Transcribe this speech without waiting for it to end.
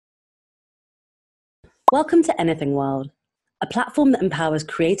Welcome to AnythingWorld, a platform that empowers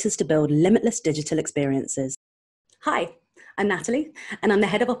creators to build limitless digital experiences. Hi, I'm Natalie, and I'm the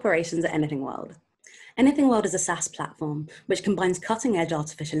head of operations at AnythingWorld. AnythingWorld is a SaaS platform which combines cutting-edge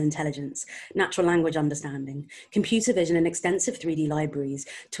artificial intelligence, natural language understanding, computer vision, and extensive 3D libraries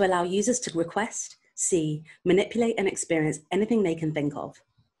to allow users to request, see, manipulate, and experience anything they can think of.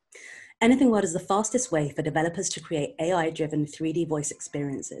 AnythingWorld is the fastest way for developers to create AI-driven 3D voice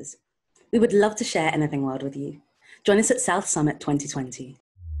experiences. We would love to share AnythingWorld with you. Join us at South Summit 2020.